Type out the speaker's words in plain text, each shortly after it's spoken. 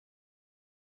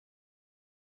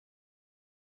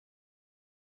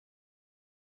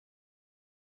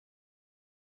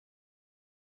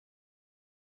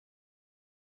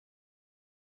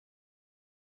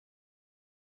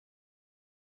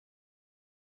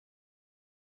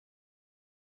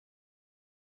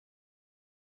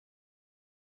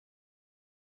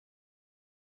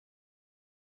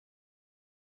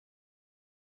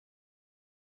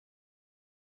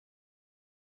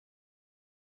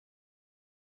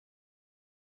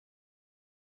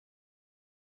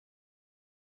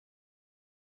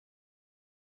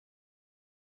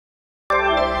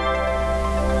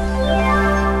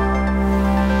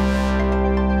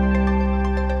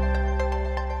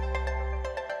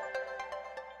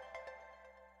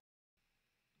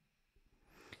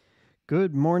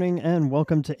Good morning and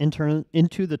welcome to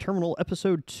Into the Terminal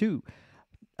episode 2.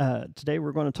 Today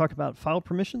we're going to talk about file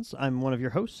permissions. I'm one of your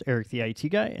hosts, Eric the IT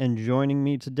guy, and joining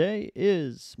me today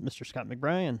is Mr. Scott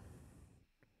McBrien.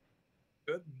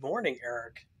 Good morning,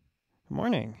 Eric. Good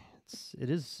morning.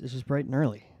 It's just bright and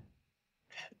early.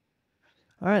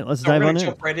 All right, let's So we're dive going on to in.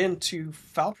 jump right into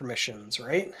file permissions,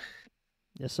 right?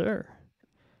 Yes, sir.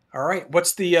 All right.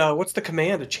 What's the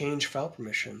command to change file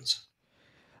permissions?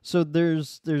 So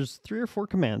there's 3 or 4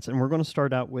 commands, and we're going to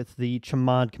start out with the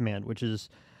chmod command, which is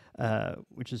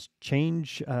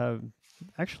change.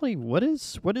 Actually, what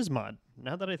is mod?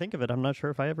 Now that I think of it, I'm not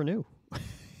sure if I ever knew.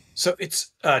 So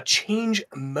it's change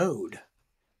mode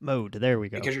Mode. There we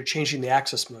go. because you're changing the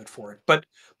access mode for it. But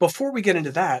before we get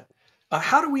into that,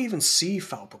 how do we even see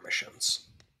file permissions?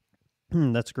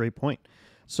 That's a great point.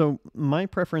 So my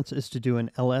preference is to do an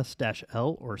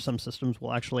ls-l, or some systems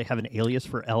will actually have an alias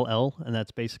for ll, and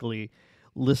that's basically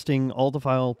listing all the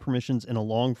file permissions in a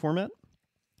long format.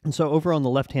 And so over on the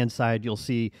left-hand side, you'll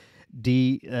see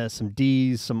some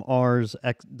Ds, some Rs,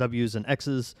 Ws, and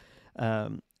Xs,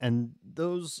 and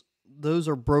those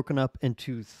are broken up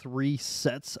into 3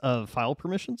 sets of file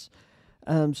permissions.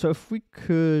 So if we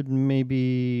could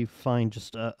maybe find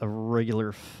just a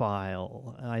regular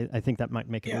file, I think that might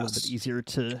make it a little bit Yes. easier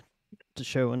to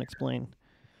show and explain.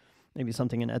 Maybe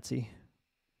something in Etsy.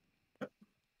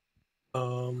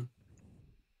 Um,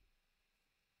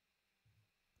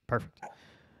 Perfect.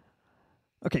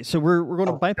 Okay, so we're going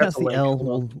to got bypass the the link. L.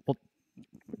 Hold on.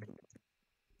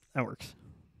 That works.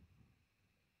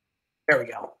 There we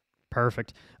go.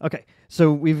 Perfect. Okay,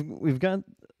 so we've got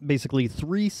basically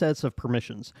 3 sets of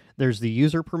permissions. There's the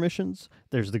user permissions,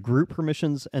 there's the group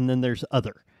permissions, and then there's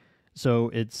other. So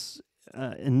it's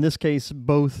in this case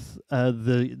both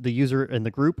the user and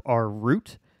the group are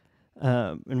root,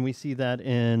 and we see that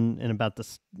in about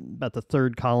the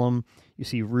third column. You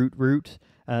see root.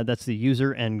 That's the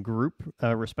user and group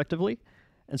respectively.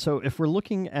 And so if we're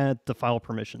looking at the file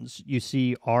permissions, you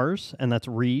see R's, and that's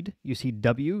read. You see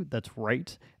W, that's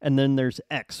write. And then there's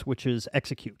X, which is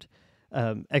execute.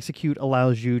 Execute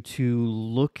allows you to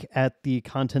look at the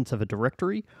contents of a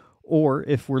directory, or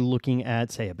if we're looking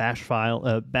at, say, a bash file,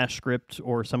 a bash script,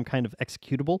 or some kind of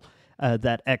executable,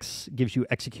 that X gives you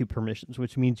execute permissions,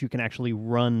 which means you can actually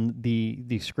run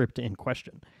the script in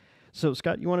question. So,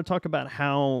 Scott, you want to talk about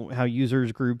how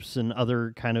users, groups, and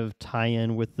other kind of tie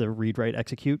in with the read, write,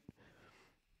 execute?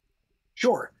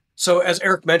 Sure. So as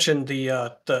Eric mentioned,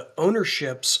 the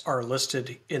ownerships are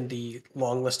listed in the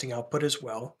long listing output as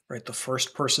well, right? The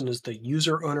first person is the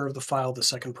user owner of the file. The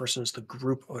second person is the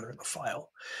group owner of the file.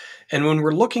 And when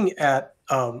we're looking at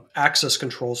access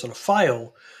controls on a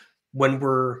file, when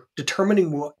we're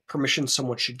determining what permission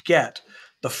someone should get,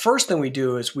 the first thing we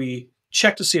do is we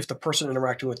check to see if the person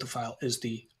interacting with the file is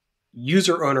the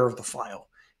user owner of the file.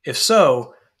 If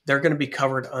so, they're going to be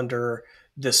covered under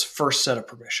this first set of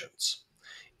permissions.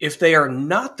 If they are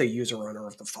not the user owner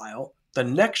of the file, the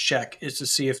next check is to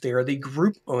see if they are the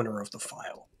group owner of the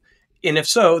file. And if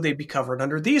so, they'd be covered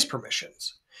under these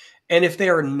permissions. And if they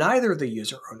are neither the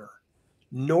user owner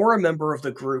nor a member of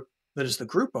the group that is the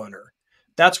group owner,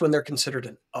 that's when they're considered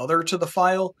an other to the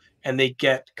file and they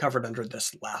get covered under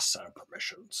this last set of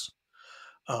permissions.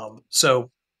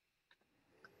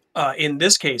 In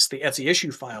this case, the Etsy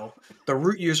issue file, the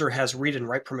root user has read and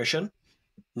write permission,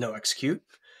 no execute.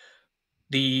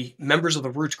 The members of the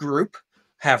root group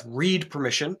have read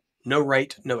permission, no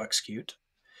write, no execute.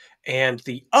 And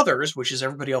the others, which is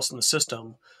everybody else in the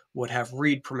system, would have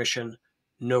read permission,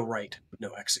 no write,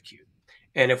 no execute.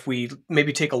 And if we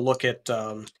maybe take a look at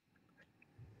an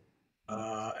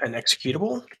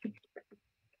executable,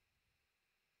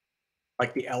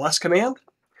 like the ls command.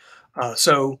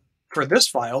 So for this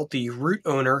file, the root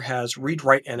owner has read,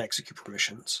 write, and execute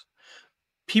permissions.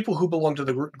 People who belong to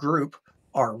the root group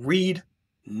are read,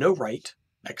 no write,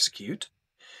 execute.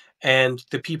 And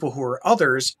the people who are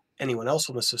others, anyone else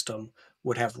on the system,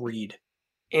 would have read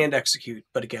and execute.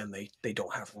 But again, they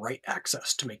don't have write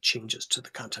access to make changes to the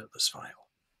content of this file.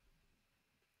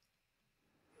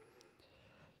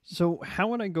 So, how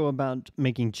would I go about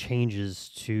making changes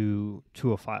to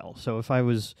a file? So, if I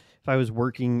was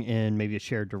working in maybe a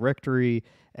shared directory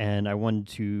and I wanted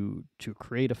to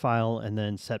create a file and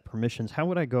then set permissions, how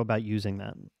would I go about using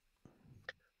that?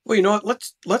 Well, you know what?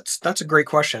 Let's. That's a great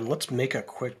question. Let's make a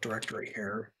quick directory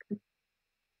here.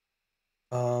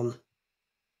 Um,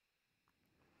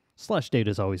 Slash data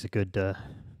is always a good,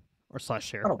 or slash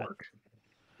share. That'll work.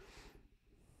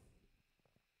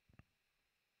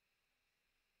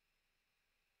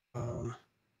 Um,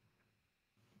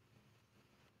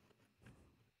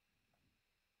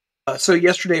 So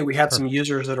yesterday we had some Perfect.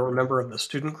 users that are a member of the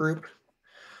student group.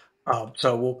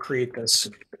 So we'll create this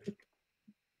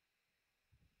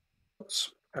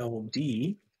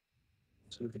LD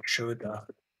so we can show the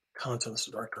contents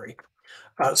directory.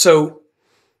 So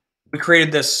we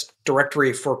created this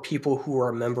directory for people who are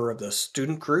a member of the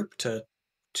student group to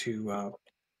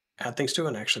add things to.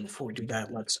 And actually, before we do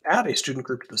that, let's add a student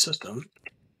group to the system.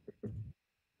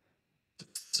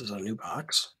 This is a new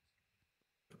box.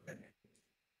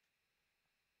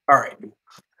 All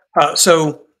right.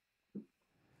 So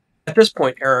at this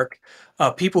point, Eric,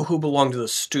 people who belong to the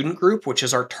student group, which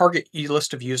is our target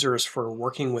list of users for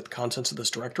working with contents of this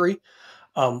directory,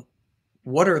 um,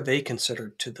 what are they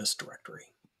considered to this directory?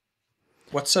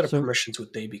 What set of So permissions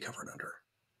would they be covered under?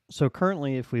 so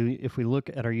currently, if we look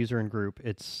at our user and group,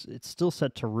 it's still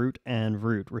set to root and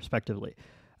root respectively.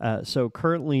 So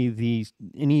currently, the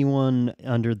anyone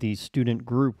under the student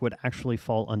group would actually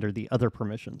fall under the other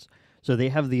permissions. So they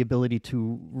have the ability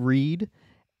to read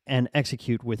and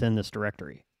execute within this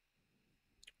directory.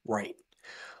 Right.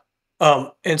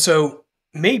 And so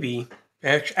maybe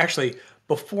actually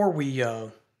before we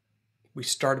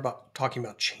start about talking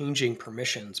about changing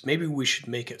permissions, maybe we should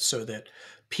make it so that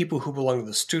people who belong to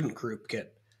the student group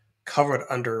get covered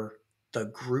under the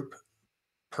group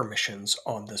permissions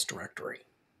on this directory.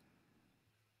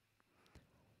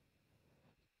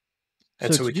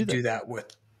 And So so we could do that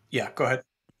with, yeah, go ahead.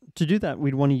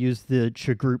 we'd want to use the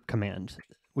chgroup command,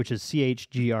 which is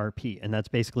chgrp, and that's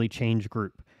basically change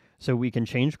group. So we can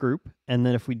change group, and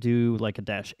then if we do like a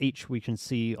 -h, we can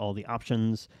see all the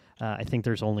options. I think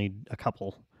there's only a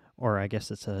couple, or I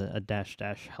guess it's a dash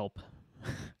dash help.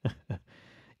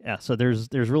 Yeah, so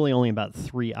there's really only about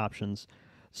 3 options.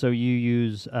 So you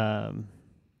use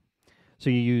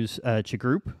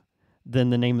chgroup, then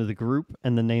the name of the group,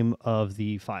 and the name of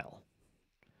the file,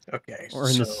 Okay, or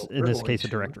in so we're this going case, a to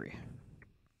directory.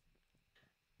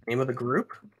 name of the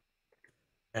group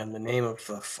and the name of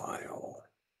the file.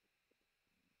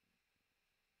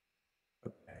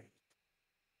 Okay.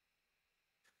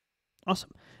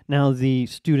 Awesome. Now the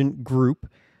student group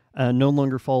no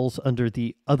longer falls under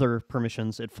the other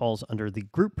permissions. It falls under the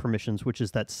group permissions, which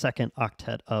is that second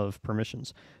octet of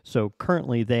permissions. So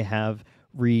currently they have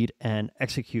read and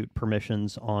execute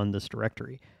permissions on this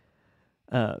directory.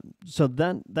 So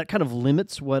that kind of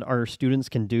limits what our students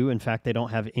can do. In fact, they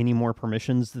don't have any more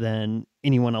permissions than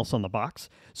anyone else on the box.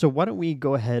 So why don't we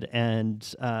go ahead and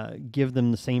give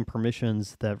them the same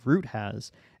permissions that root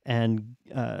has, and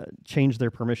change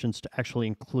their permissions to actually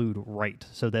include write,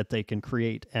 so that they can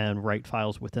create and write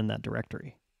files within that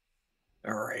directory.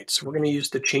 All right, so we're going to use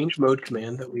the change mode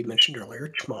command that we mentioned earlier,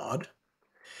 chmod.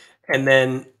 And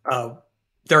then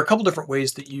there are a couple different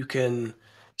ways that you can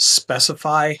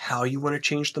specify how you want to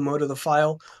change the mode of the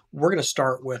file. We're going to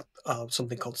start with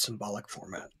something called symbolic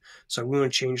format. So we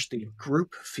want to change the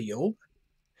group field,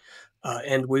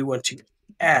 and we want to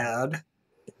add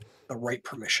the write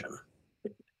permission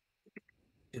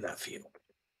to that field.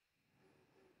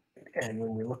 And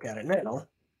when we look at it now,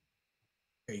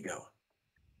 there you go.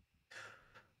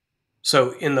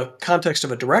 So in the context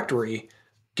of a directory,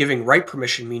 giving write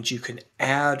permission means you can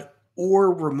add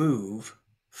or remove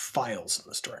files in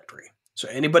this directory. So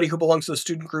anybody who belongs to the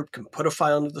student group can put a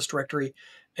file into this directory.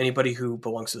 Anybody who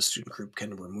belongs to the student group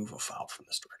can remove a file from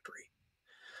this directory.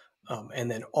 And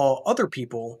then all other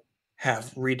people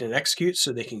have read and execute,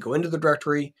 so they can go into the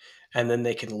directory and then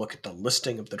they can look at the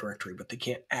listing of the directory, but they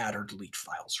can't add or delete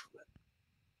files from it.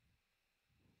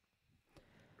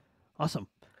 Awesome.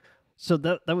 So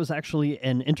that was actually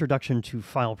an introduction to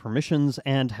file permissions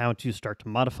and how to start to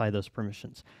modify those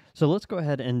permissions. So let's go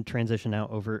ahead and transition now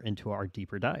over into our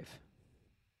deeper dive.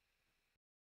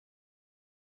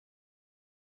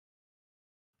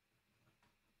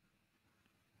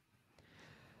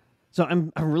 So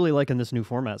I'm really liking this new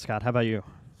format, Scott. How about you?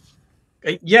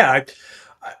 Yeah,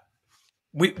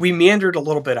 we meandered a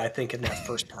little bit, I think, in that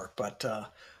first part, but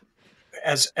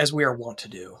as we are wont to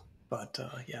do. But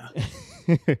yeah.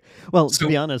 Well, So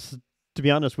to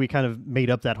be honest, we kind of made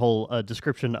up that whole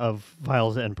description of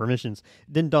files and permissions.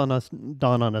 It didn't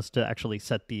dawn on us to actually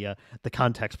set the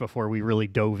context before we really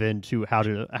dove into how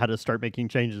to start making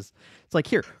changes. It's like,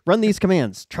 here, run these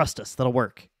commands. Trust us, that'll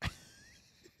work.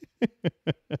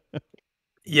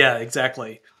 yeah,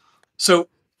 exactly. So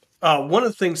one of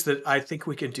the things that I think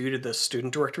we can do to the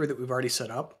student directory that we've already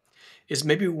set up is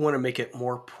maybe we want to make it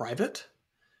more private,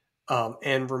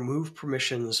 and remove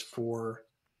permissions for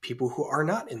people who are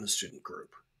not in the student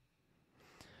group.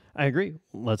 I agree.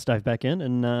 Let's dive back in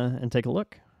and take a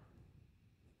look.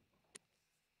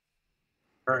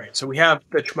 All right, so we have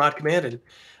the chmod command, and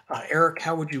Eric,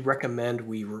 how would you recommend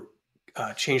we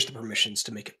change the permissions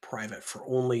to make it private for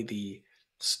only the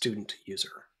student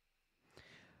user.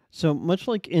 So much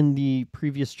like in the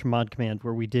previous chmod command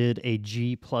where we did a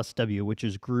g plus w, which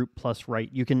is group plus right,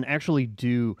 you can actually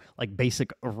do like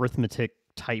basic arithmetic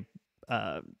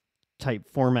uh, type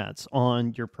formats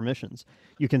on your permissions.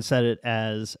 You can set it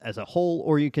as a whole,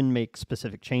 or you can make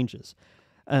specific changes.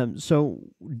 So,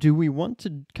 do we want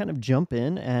to kind of jump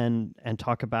in and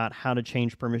talk about how to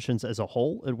change permissions as a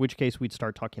whole? In which case, we'd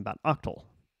start talking about octal.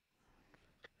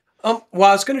 Well,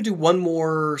 I was going to do one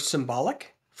more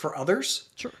symbolic for others,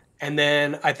 Sure. and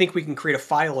then I think we can create a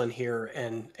file in here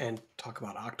and talk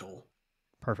about octal.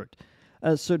 Perfect.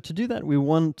 So to do that, we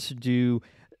want to do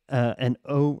an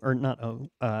O or not O.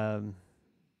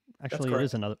 That's Actually, it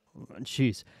is correct. another.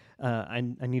 Jeez, I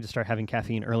need to start having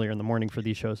caffeine earlier in the morning for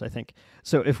these shows, I think.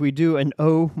 So if we do an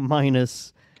O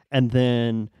minus and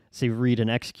then say read and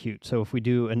execute. So if we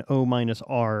do an O minus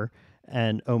R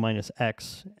and O minus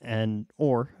X and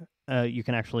or you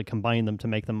can actually combine them to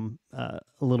make them a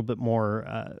little bit more,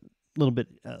 little bit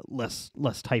less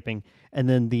typing, and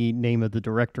then the name of the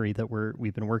directory that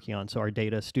we've been working on. So our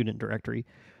data student directory,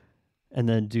 and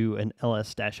then do an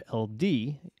ls-ld,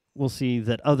 we'll see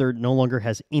that other no longer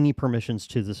has any permissions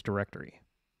to this directory.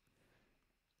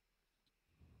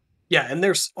 Yeah, and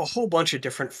there's a whole bunch of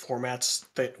different formats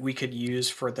that we could use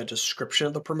for the description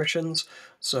of the permissions.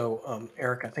 So,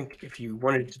 Eric, I think if you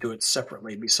wanted to do it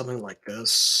separately, it'd be something like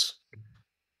this.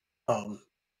 Um,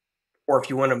 or if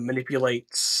you want to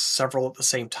manipulate several at the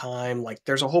same time, like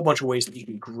there's a whole bunch of ways that you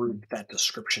can group that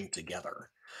description together.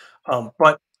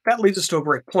 But that leads us to a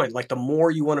great point. Like the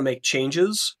more you want to make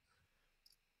changes,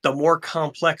 the more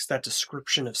complex that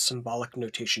description of symbolic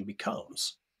notation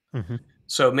becomes. Mm-hmm.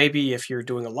 So maybe if you're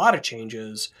doing a lot of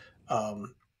changes,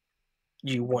 um,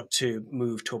 you want to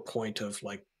move to a point of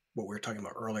like what we were talking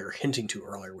about earlier, hinting to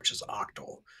earlier, which is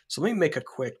octal. So let me make a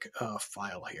quick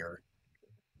file here.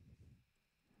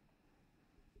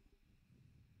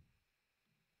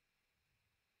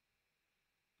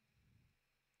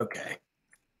 Okay.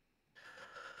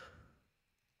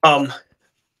 Um,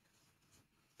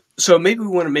 so maybe we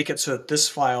want to make it so that this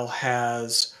file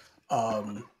has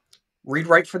um, read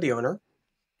write for the owner.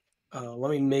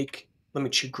 Let me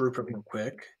choose group it real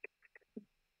quick.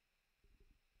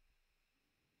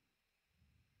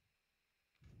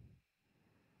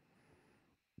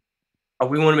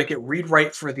 We want to make it read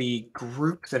write for the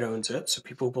group that owns it, so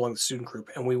people who belong to the student group,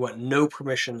 and we want no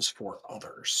permissions for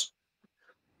others.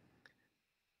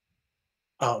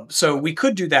 So we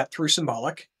could do that through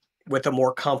symbolic with a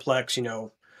more complex,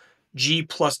 G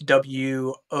plus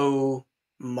W O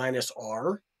minus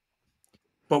R,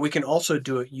 but we can also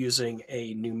do it using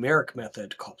a numeric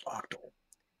method called octal.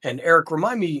 And Eric,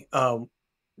 remind me,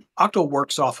 octal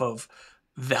works off of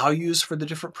values for the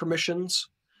different permissions.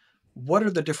 What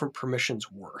are the different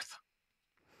permissions worth?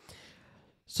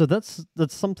 So that's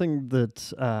something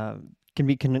that can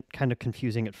be kind of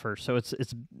confusing at first. So it's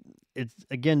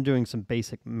again doing some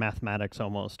basic mathematics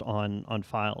almost on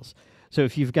files. So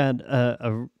if you've got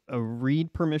a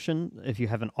read permission, if you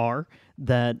have an R,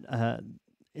 that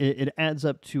it adds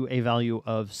up to a value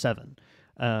of 7.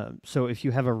 So if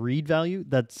you have a read value,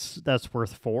 that's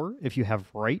worth 4. If you have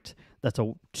write, that's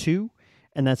a 2,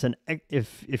 and that's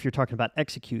if you're talking about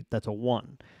execute, that's a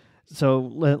 1. So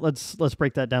let's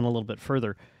break that down a little bit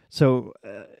further. So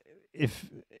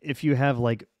if you have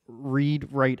like read,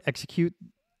 write, execute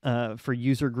for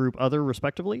user group other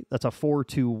respectively, that's a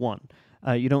 4-2-1.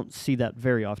 You don't see that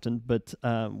very often, but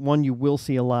one you will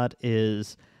see a lot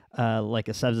is like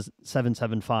a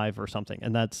 775 or something,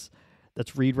 and that's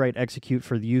read, write, execute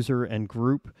for the user and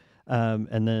group,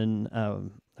 and then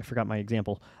I forgot my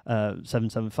example,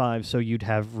 775. So you'd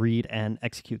have read and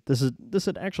execute. This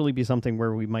would actually be something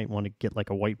where we might want to get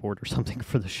like a whiteboard or something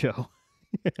for the show.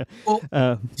 Well,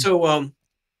 uh, so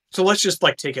so let's just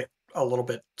like take it a little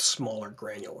bit smaller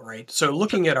granular, right? So sure.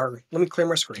 looking at let me clear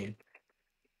my screen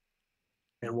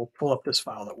and we'll pull up this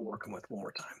file that we're working with one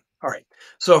more time. All right.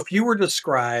 So if you were to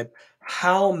describe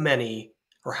how many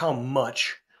or how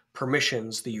much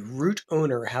permissions the root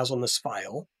owner has on this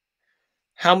file,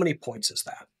 how many points is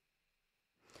that?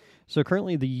 So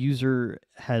currently the user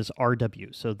has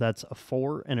RW, so that's a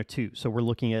 4 and a 2. So we're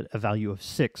looking at a value of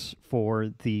 6 for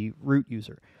the root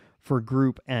user. For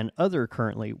group and other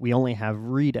currently, we only have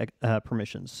read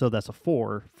permissions, so that's a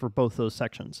 4 for both those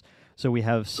sections. So we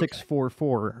have Okay.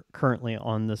 644 currently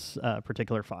on this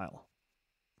particular file.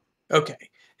 Okay.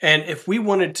 And if we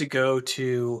wanted to go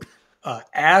to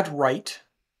add write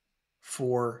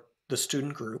for the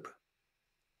student group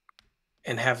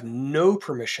and have no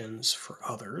permissions for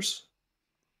others,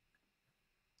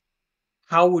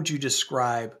 how would you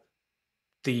describe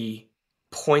the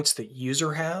points that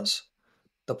user has,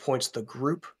 the points the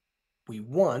group we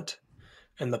want,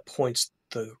 and the points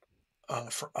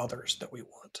for others that we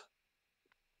want.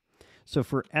 So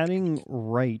for adding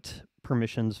write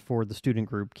permissions for the student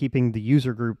group, keeping the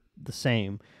user group the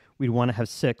same, we'd want to have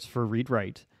 6 for read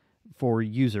write for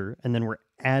user, and then we're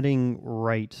adding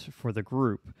write for the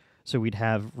group. So we'd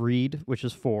have read, which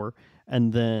is 4,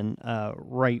 and then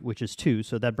write, which is 2.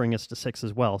 So that brings us to 6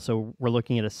 as well. So we're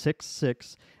looking at a 6,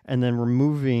 6, and then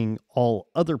removing all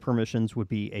other permissions would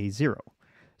be a 0.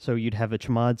 So you'd have a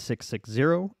chmod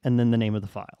 660 and then the name of the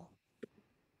file.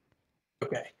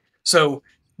 Okay, so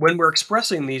when we're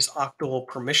expressing these octal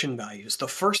permission values, the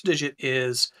first digit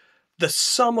is the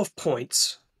sum of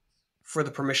points for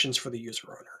the permissions for the user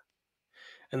owner.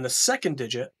 And the second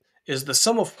digit is the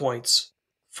sum of points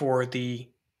for the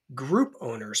group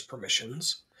owner's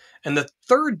permissions. And the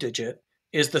third digit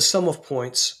is the sum of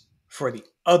points for the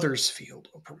others field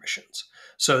of permissions.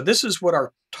 So this is what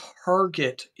our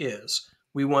target is.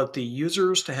 We want the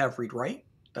users to have read write,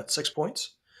 that's 6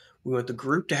 points. We want the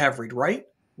group to have read write,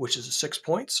 which is 6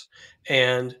 points.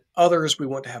 And others, we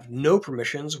want to have no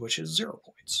permissions, which is 0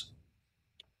 points.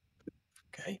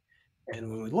 Okay.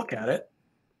 And when we look at it,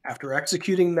 after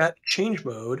executing that change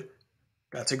mode,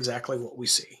 that's exactly what we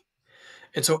see.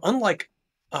 And so unlike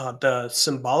the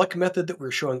symbolic method that we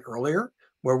were showing earlier,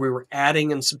 where we were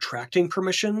adding and subtracting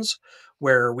permissions,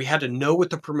 where we had to know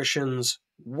what the permissions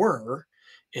were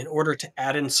in order to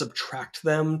add and subtract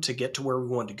them to get to where we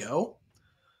wanted to go,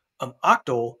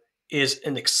 Octal is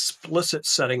an explicit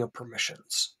setting of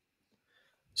permissions.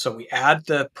 So we add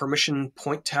the permission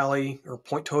point tally or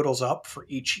point totals up for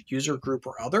each user group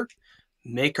or other,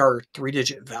 make our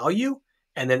 3-digit value,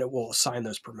 and then it will assign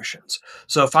those permissions.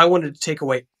 So if I wanted to take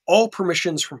away all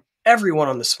permissions from everyone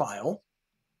on this file,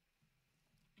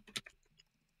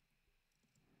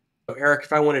 so Eric,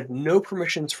 if I wanted no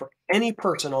permissions for any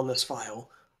person on this file,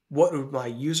 what would my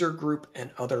user group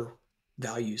and other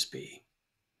values be?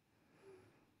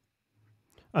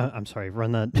 I'm sorry.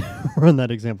 Run that run that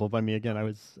example by me again. I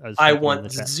was I typing in the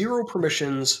want chat. 0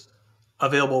 permissions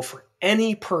available for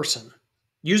any person,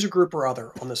 user group or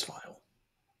other, on this file.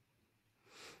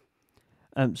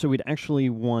 So we'd actually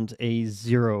want a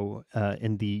 0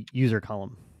 in the user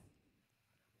column,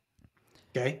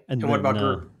 Okay. and And what about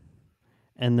group?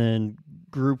 then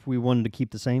group we wanted to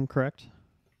keep the same, correct?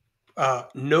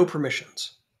 No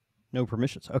permissions. No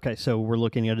permissions. Okay, so we're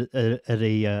looking at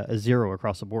a 0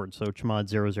 across the board. So chmod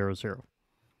 000.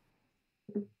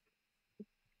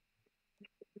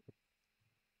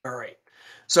 All right.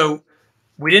 So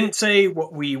we didn't say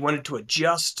what we wanted to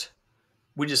adjust.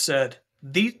 We just said,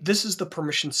 this is the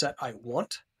permission set I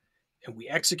want, and we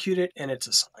execute it, and it's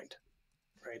assigned.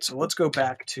 Right. So let's go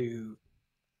back to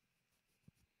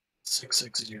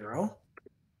 660.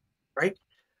 Right.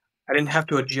 I didn't have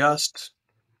to adjust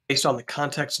based on the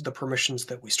context of the permissions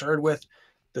that we started with.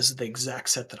 This is the exact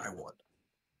set that I want.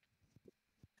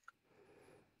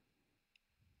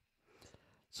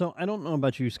 So I don't know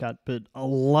about you, Scott, but a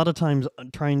lot of times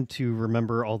trying to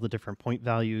remember all the different point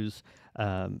values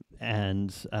and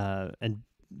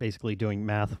basically doing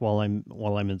math while I'm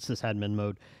in sysadmin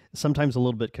mode is sometimes a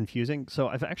little bit confusing. So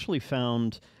I've actually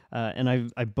found, and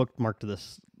I bookmarked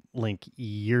this link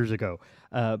years ago,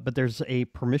 but there's a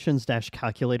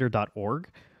permissions-calculator.org,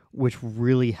 which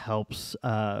really helps.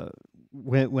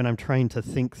 When I'm trying to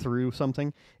think through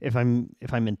something, if I'm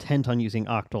intent on using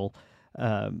Octal,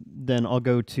 then I'll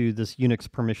go to this Unix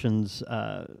permissions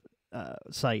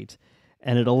site,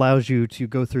 and it allows you to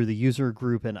go through the user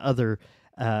group and other,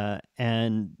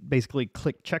 and basically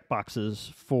click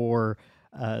checkboxes for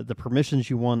the permissions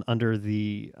you want under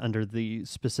the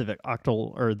specific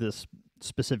Octal or this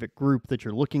specific group that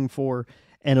you're looking for,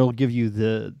 and it'll give you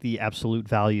the absolute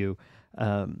value.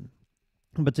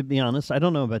 But to be honest, I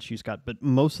don't know about you, Scott, but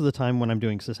most of the time when I'm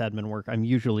doing sysadmin work, I'm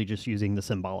usually just using the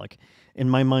symbolic. In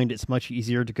my mind, it's much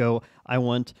easier to go, I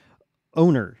want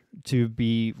owner to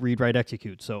be read, write,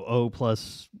 execute. So O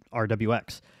plus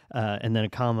RWX, and then a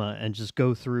comma, and just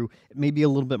go through maybe a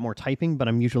little bit more typing, but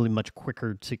I'm usually much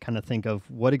quicker to kind of think of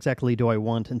what exactly do I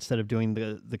want instead of doing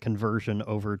the conversion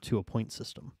over to a point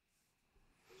system.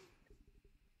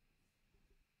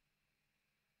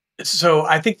 So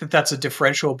I think that that's a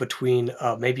differential between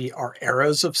maybe our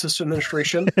eras of system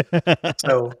administration.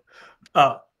 So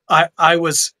uh, I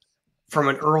was from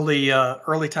an early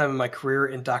time in my career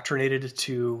indoctrinated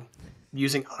to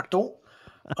using Octal.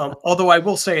 Although I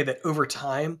will say that over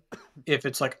time, if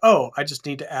it's like, oh, I just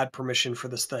need to add permission for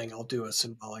this thing, I'll do a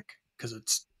symbolic because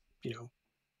it's, you know,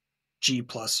 G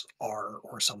plus R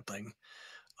or something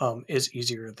is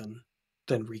easier than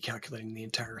than recalculating the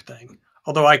entire thing.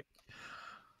 Although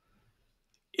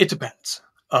it depends.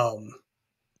 It's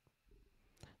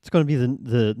going to be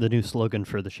the new slogan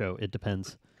for the show. It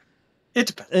depends. It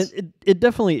depends. It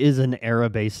definitely is an era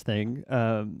based thing.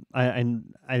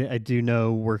 I do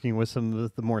know, working with some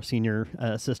of the more senior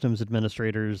systems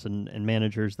administrators and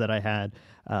managers that I had,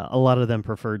 a lot of them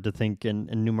preferred to think in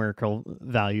numerical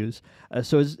values.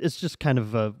 So it's just kind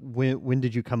of when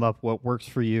did you come up? What works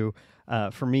for you?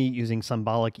 For me, using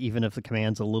symbolic, even if the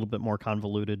command's a little bit more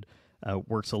convoluted,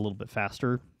 works a little bit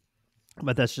faster.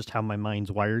 But that's just how my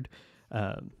mind's wired.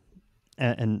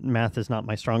 And math is not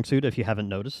my strong suit, if you haven't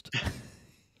noticed.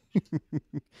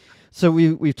 So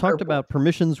we've Fair talked point. about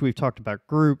permissions, we've talked about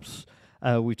groups,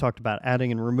 we've talked about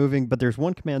adding and removing, but there's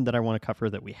one command that I want to cover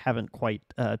that we haven't quite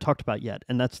talked about yet,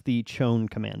 and that's the chown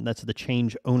command. That's the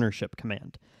change ownership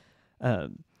command.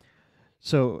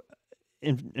 So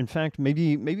in fact,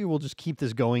 maybe we'll just keep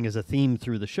this going as a theme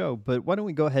through the show. But why don't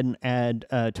we go ahead and add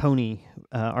Tony,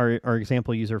 our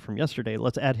example user from yesterday?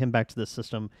 Let's add him back to the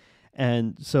system,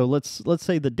 and so let's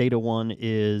say the data one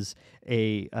a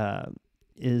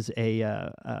is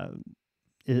a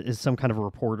is some kind of a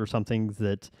report or something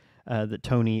that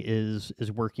Tony is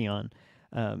working on,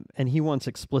 and he wants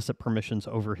explicit permissions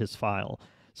over his file.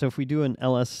 So if we do an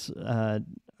ls,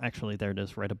 actually there it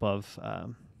is right above.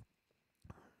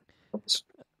 Oops.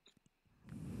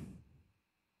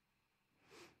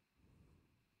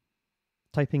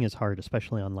 Typing is hard,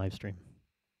 especially on live stream.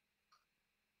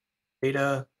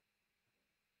 Data.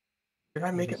 Did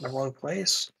I make it in the wrong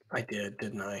place? I did,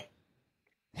 didn't I?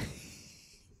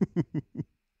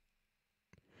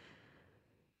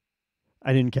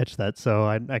 I didn't catch that, so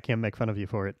I can't make fun of you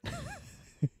for it.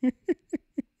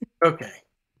 Okay.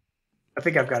 I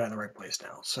think I've got it in the right place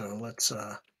now. So let's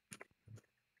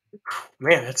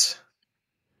man, it's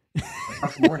a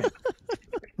tough morning.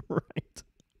 Right.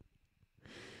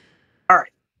 All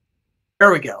right.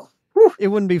 There we go. Whew. It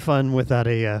wouldn't be fun without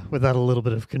a little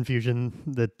bit of confusion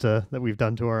that we've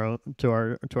done to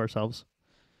ourselves.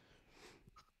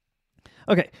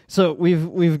 Okay, so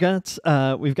we've got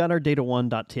our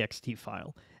data1.txt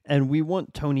file, and we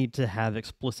want Tony to have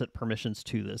explicit permissions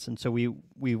to this. And so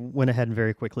we went ahead and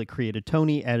very quickly created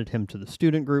Tony, added him to the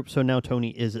student group. So now Tony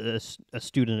is a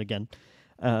student again.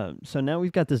 So now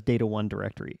we've got this data1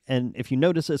 directory, and if you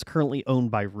notice, it's currently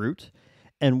owned by root.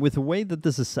 And with the way that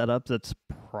this is set up, that's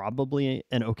probably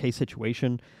an okay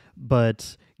situation.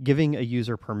 But giving a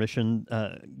user permission,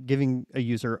 giving a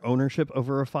user ownership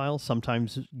over a file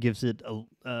sometimes gives it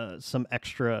some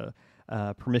extra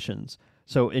permissions.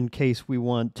 So in case we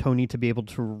want Tony to be able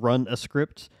to run a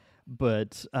script,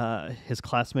 but his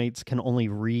classmates can only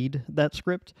read that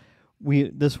script,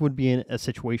 this would be a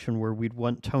situation where we'd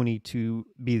want Tony to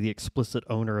be the explicit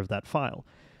owner of that file.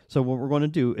 So what we're going to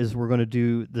do is we're going to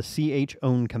do the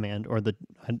chown command, or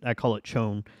I call it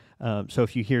chown. So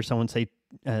if you hear someone say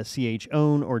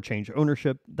chown or change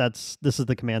ownership, this is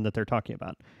the command that they're talking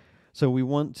about. So we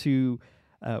want to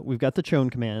we've got the chown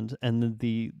command, and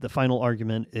the final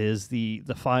argument is the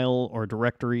file or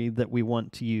directory that we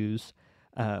want to use.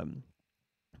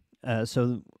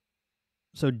 So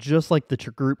just like the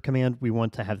group command, we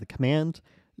want to have the command,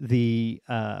 the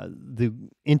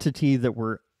entity that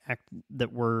we're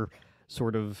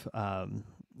sort of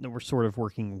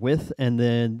working with, and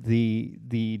then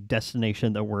the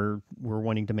destination that we're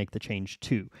wanting to make the change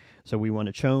to. So we want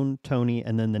to chown, Tony,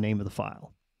 and then the name of the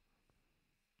file.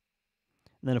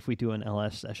 And then if we do an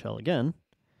ls-l again,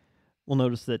 we'll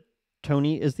notice that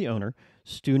Tony is the owner,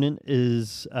 student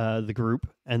is the group,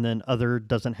 and then other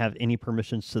doesn't have any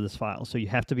permissions to this file. So you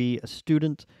have to be a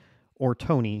student or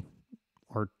Tony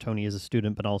is a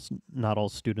student, but not all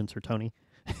students are Tony,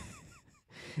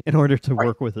 in order to Right.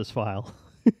 work with this file.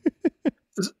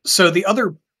 So the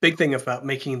other big thing about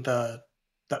making the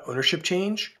ownership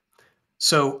change,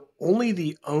 so only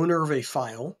the owner of a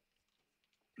file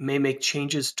may make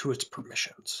changes to its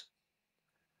permissions.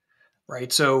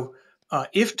 Right. So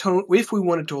if we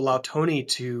wanted to allow Tony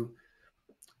to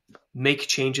make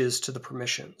changes to the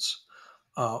permissions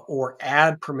or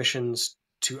add permissions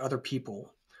to other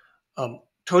people,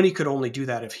 Tony could only do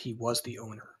that if he was the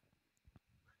owner.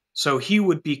 So he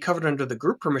would be covered under the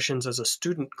group permissions as a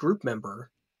student group member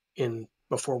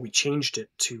before we changed it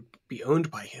to be owned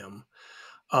by him.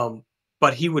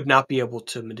 But he would not be able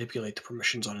to manipulate the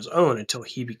permissions on his own until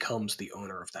he becomes the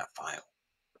owner of that file.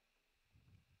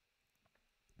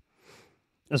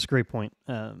 That's a great point.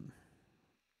 I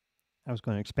was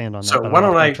going to expand on that, So but I why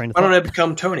don't lost my I train of why don't thought. I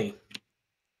become Tony?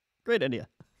 Great idea.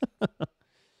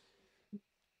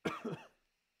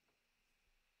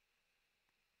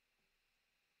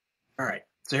 All right.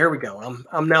 So here we go.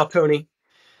 I'm now Tony.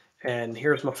 And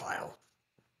here's my file.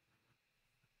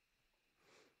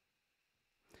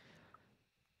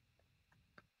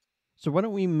 So why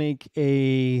don't we make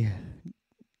a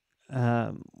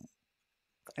um,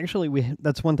 actually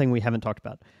that's one thing we haven't talked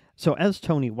about. So as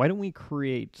Tony, why don't we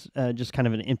create just kind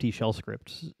of an empty shell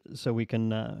script so we can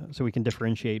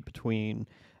differentiate between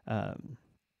um,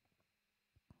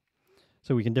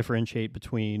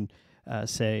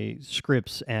 say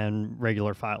scripts and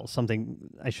regular files. Something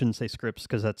I shouldn't say scripts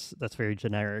because that's very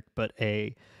generic, but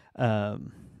a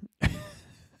um,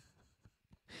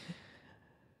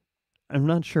 I'm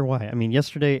not sure why. I mean,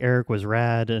 yesterday Eric was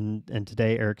rad, and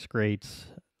today Eric's great.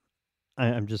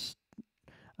 I'm just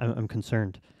I'm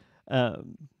concerned.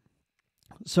 Um,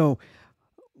 so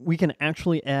we can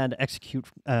actually add execute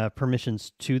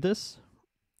permissions to this.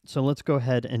 So let's go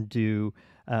ahead and do,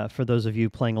 for those of you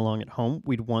playing along at home,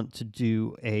 we'd want to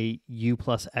do a u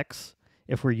plus x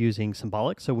if we're using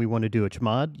symbolic. So we want to do a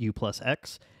chmod u plus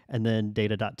x and then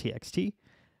data.txt.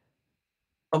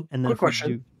 And then Quick if we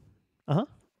question. do, uh huh,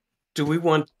 Do we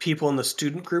want people in the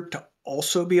student group to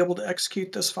also be able to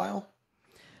execute this file?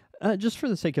 just for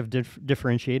the sake of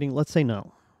differentiating, let's say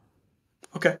no.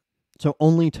 Okay. So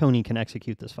only Tony can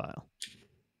execute this file.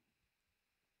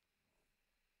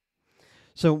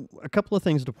 So a couple of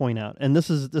things to point out, and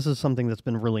this is something that's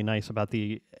been really nice about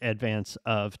the advance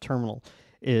of terminal,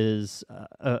 is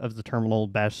of the terminal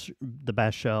bash the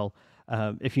bash shell.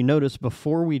 If you notice,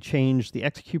 before we changed the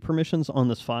execute permissions on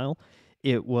this file,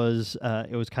 it was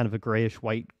kind of a grayish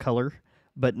white color.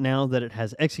 But now that it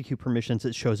has execute permissions,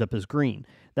 it shows up as green.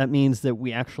 That means that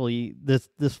we actually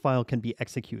this file can be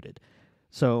executed.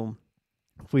 So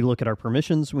if we look at our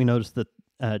permissions, we notice that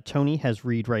Tony has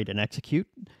read, write, and execute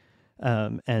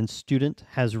and student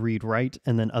has read write,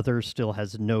 and then other still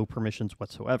has no permissions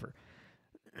whatsoever.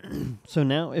 So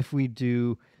now if we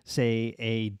do, say,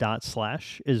 a dot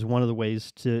slash is one of the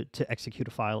ways to execute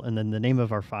a file, and then the name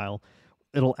of our file,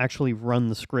 it'll actually run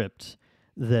the script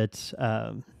that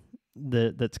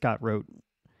that Scott wrote.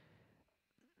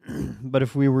 But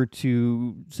if we were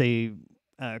to say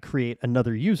create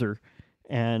another user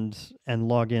and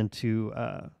log into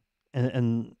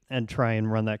and try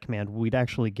and run that command, we'd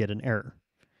actually get an error.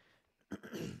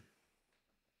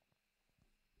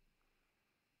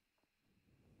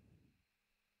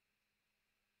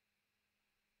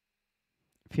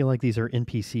 I feel like these are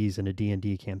NPCs in a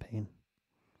D&D campaign.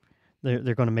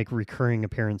 They're going to make recurring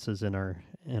appearances in our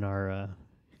in our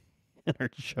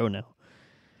show now.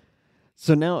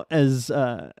 So now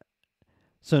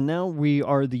so now we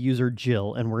are the user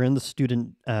Jill, and we're in the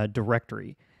student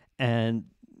directory, and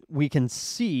we can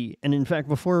see. And in fact,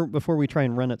 before we try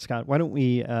and run it, Scott, why don't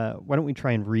we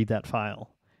try and read that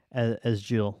file as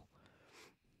Jill?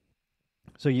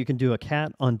 So you can do a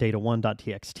cat on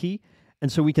data1.txt,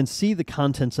 and so we can see the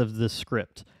contents of this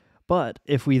script. But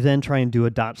if we then try and do a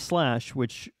dot slash,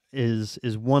 which is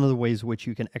one of the ways which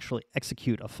you can actually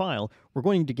execute a file, we're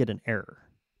going to get an error.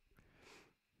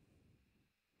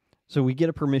 So we get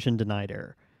a permission denied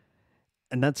error,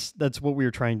 and that's what we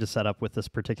were trying to set up with this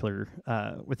particular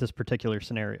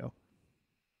scenario.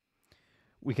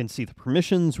 We can see the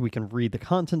permissions, we can read the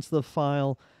contents of the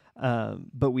file,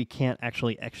 but we can't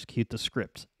actually execute the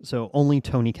script. So only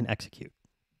Tony can execute.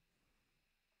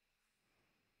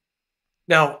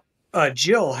 Now,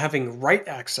 Jill having write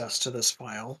access to this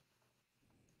file,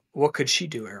 what could she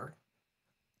do, Eric?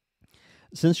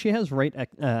 Since she has write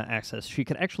access, she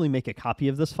could actually make a copy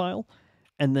of this file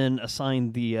and then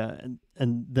assign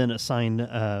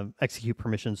execute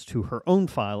permissions to her own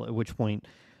file. At which point,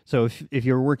 so if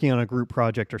you're working on a group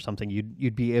project or something,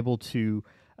 you'd be able to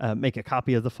make a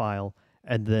copy of the file,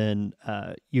 and then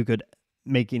you could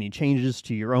make any changes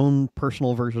to your own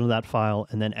personal version of that file,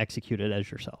 and then execute it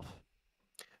as yourself.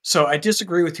 So I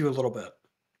disagree with you a little bit.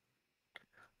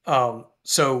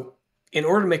 So in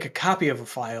order to make a copy of a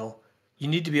file, you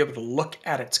need to be able to look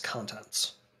at its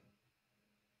contents.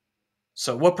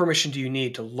 So what permission do you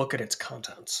need to look at its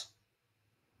contents?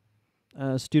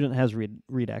 Student has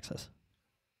read access.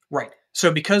 Right.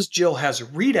 So because Jill has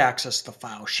read access to the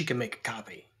file, she can make a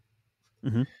copy.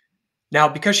 Mm-hmm. Now,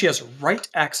 because she has write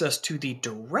access to the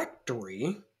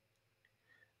directory,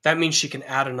 that means she can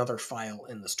add another file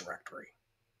in this directory.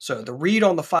 So the read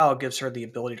on the file gives her the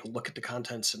ability to look at the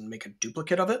contents and make a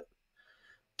duplicate of it.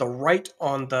 The write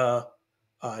on the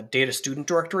data student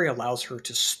directory allows her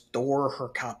to store her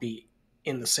copy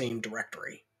in the same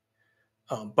directory.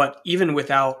 But even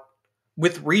with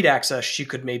read access, she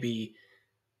could maybe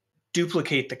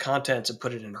duplicate the contents and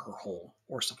put it in her home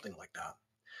or something like that.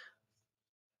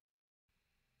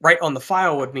 Write on the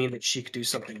file would mean that she could do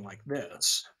something like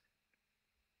this.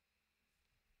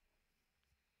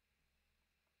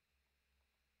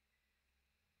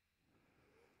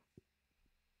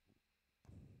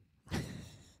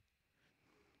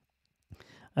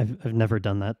 I've never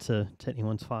done that to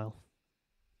anyone's file.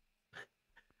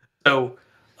 So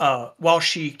while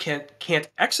she can't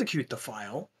execute the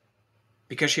file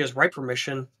because she has write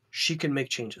permission, she can make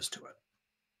changes to it.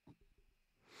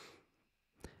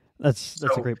 That's a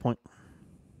So great point.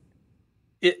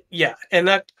 yeah, and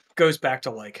that goes back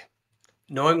to like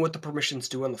knowing what the permissions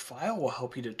do on the file will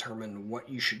help you determine what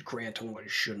you should grant and what you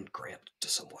shouldn't grant to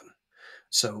someone.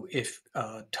 So if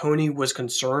Tony was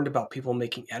concerned about people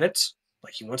making edits,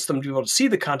 like he wants them to be able to see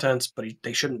the contents, but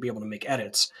they shouldn't be able to make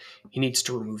edits, he needs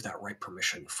to remove that write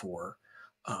permission for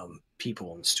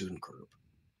people in the student group.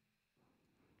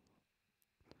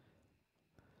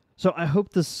 So I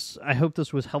hope this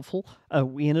was helpful.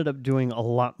 We ended up doing a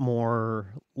lot more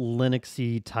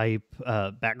Linuxy type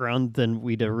background than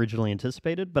we'd originally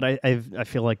anticipated, but I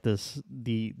feel like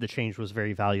the change was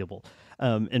very valuable.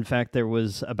 In fact, there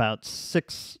was about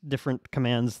 6 different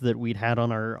commands that we'd had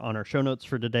on our show notes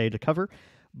for today to cover,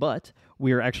 but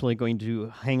we are actually going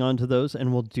to hang on to those,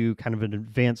 and we'll do kind of an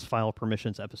advanced file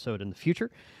permissions episode in the future.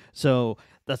 So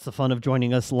that's the fun of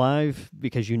joining us live,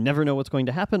 because you never know what's going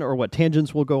to happen or what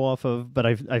tangents we'll go off of. But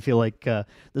I feel like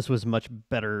this was a much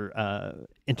better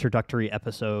introductory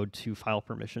episode to file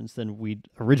permissions than we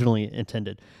originally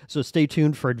intended. So stay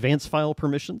tuned for advanced file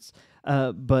permissions.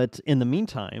 But in the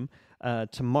meantime,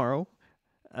 tomorrow,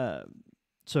 uh,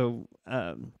 so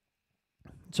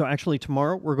so actually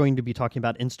tomorrow we're going to be talking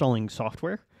about installing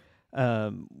software.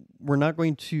 We're not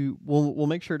going to. We'll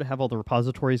make sure to have all the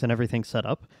repositories and everything set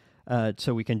up,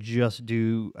 so we can just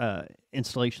do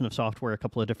installation of software a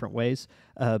couple of different ways.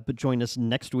 But join us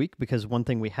next week, because one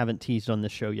thing we haven't teased on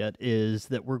this show yet is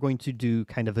that we're going to do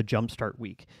kind of a jumpstart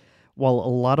week. While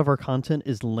a lot of our content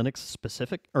is Linux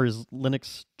specific, or is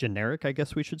Linux generic, I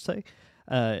guess we should say,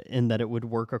 in that it would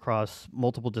work across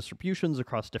multiple distributions,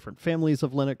 across different families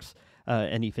of Linux,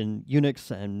 and even Unix,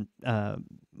 and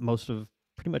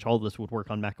pretty much all of this would work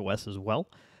on Mac OS as well.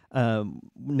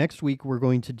 Next week, we're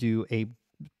going to do a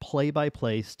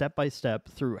play-by-play, step-by-step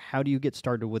through how do you get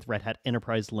started with Red Hat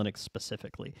Enterprise Linux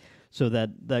specifically. So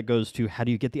that goes to how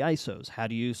do you get the ISOs, how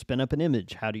do you spin up an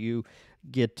image, how do you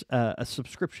get a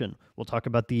subscription. We'll talk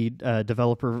about the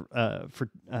developer for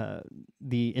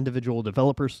the individual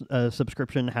developer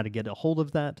subscription, how to get a hold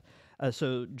of that.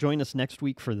 So join us next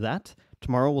week for that.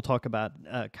 Tomorrow we'll talk about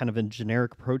kind of a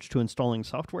generic approach to installing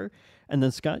software. And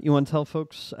then Scott, you want to tell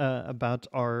folks about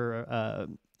our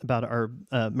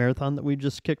marathon that we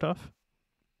just kicked off?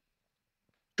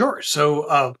 Sure.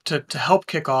 So to help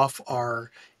kick off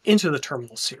our Into the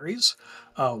Terminal series,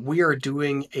 we are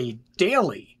doing a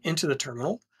daily Into the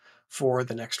Terminal for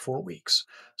the next 4 weeks.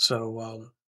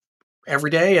 So every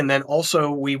day, and then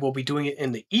also we will be doing it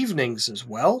in the evenings as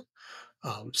well.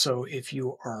 So if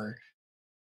you are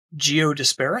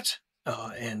geodisparate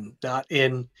and not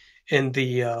in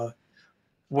the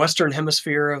western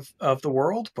hemisphere of the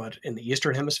world, but in the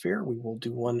eastern hemisphere, we will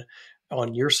do one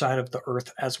on your side of the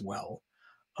earth as well.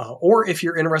 Or if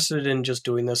you're interested in just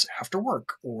doing this after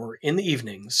work or in the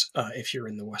evenings, if you're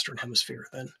in the Western Hemisphere,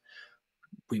 then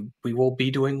we will be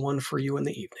doing one for you in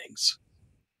the evenings.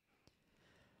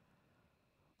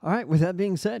 All right. With that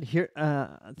being said, here,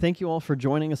 thank you all for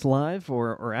joining us live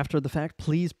or after the fact.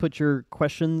 Please put your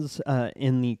questions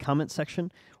in the comment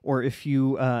section, or if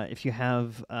you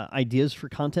have ideas for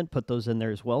content, put those in there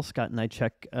as well. Scott and I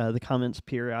check the comments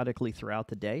periodically throughout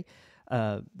the day.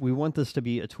 We want this to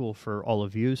be a tool for all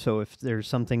of you. So if there's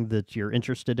something that you're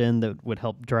interested in that would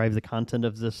help drive the content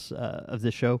of this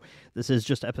show, this is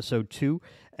just episode 2,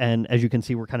 and as you can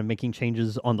see, we're kind of making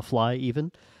changes on the fly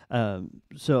even.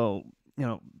 So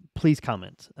please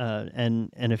comment. And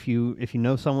if you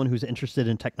know someone who's interested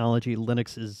in technology,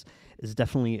 Linux is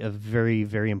definitely a very,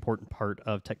 very important part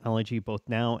of technology, both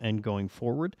now and going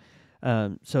forward.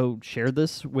 So share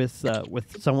this with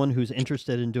someone who's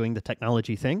interested in doing the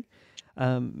technology thing.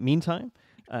 Meantime,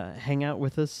 hang out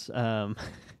with us.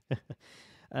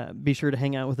 Be sure to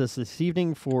hang out with us this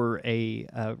evening for a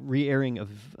re-airing of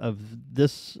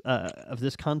this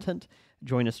content.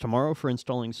 Join us tomorrow for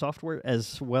installing software,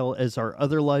 as well as our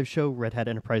other live show, Red Hat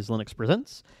Enterprise Linux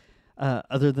Presents.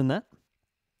 Other than that,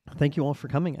 thank you all for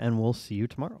coming, and we'll see you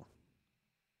tomorrow.